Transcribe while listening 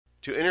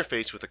To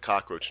interface with the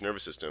cockroach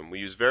nervous system, we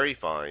use very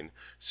fine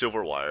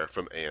silver wire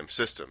from AM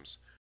Systems.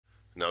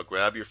 Now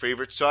grab your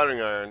favorite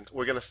soldering iron.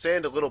 We're going to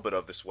sand a little bit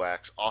of this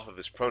wax off of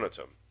his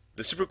pronotum.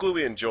 The superglue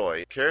we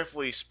enjoy,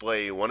 carefully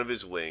splay one of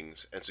his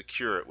wings and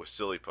secure it with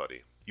silly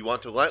putty. You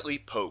want to lightly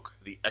poke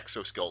the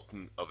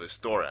exoskeleton of his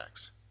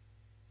thorax.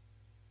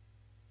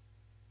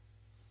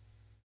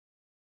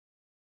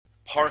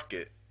 Park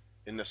it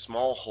in the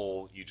small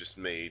hole you just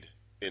made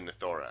in the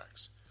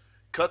thorax.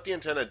 Cut the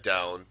antenna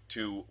down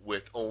to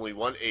with only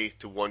 1/8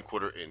 to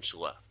 1/4 inch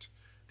left.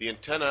 The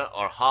antenna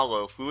are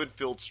hollow,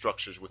 fluid-filled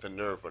structures with a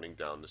nerve running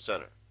down the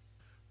center.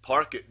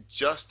 Park it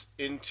just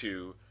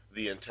into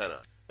the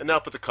antenna. And now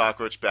put the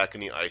cockroach back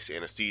in the ice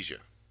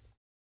anesthesia.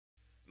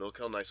 Look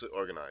how nicely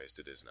organized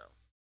it is now.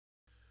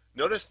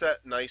 Notice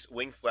that nice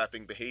wing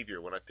flapping behavior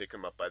when I pick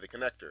him up by the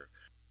connector.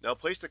 Now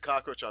place the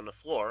cockroach on the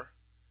floor,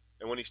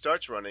 and when he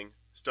starts running,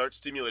 start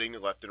stimulating the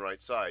left and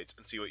right sides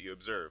and see what you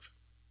observe.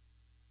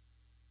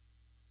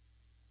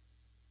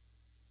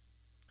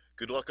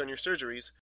 Good luck on your surgeries.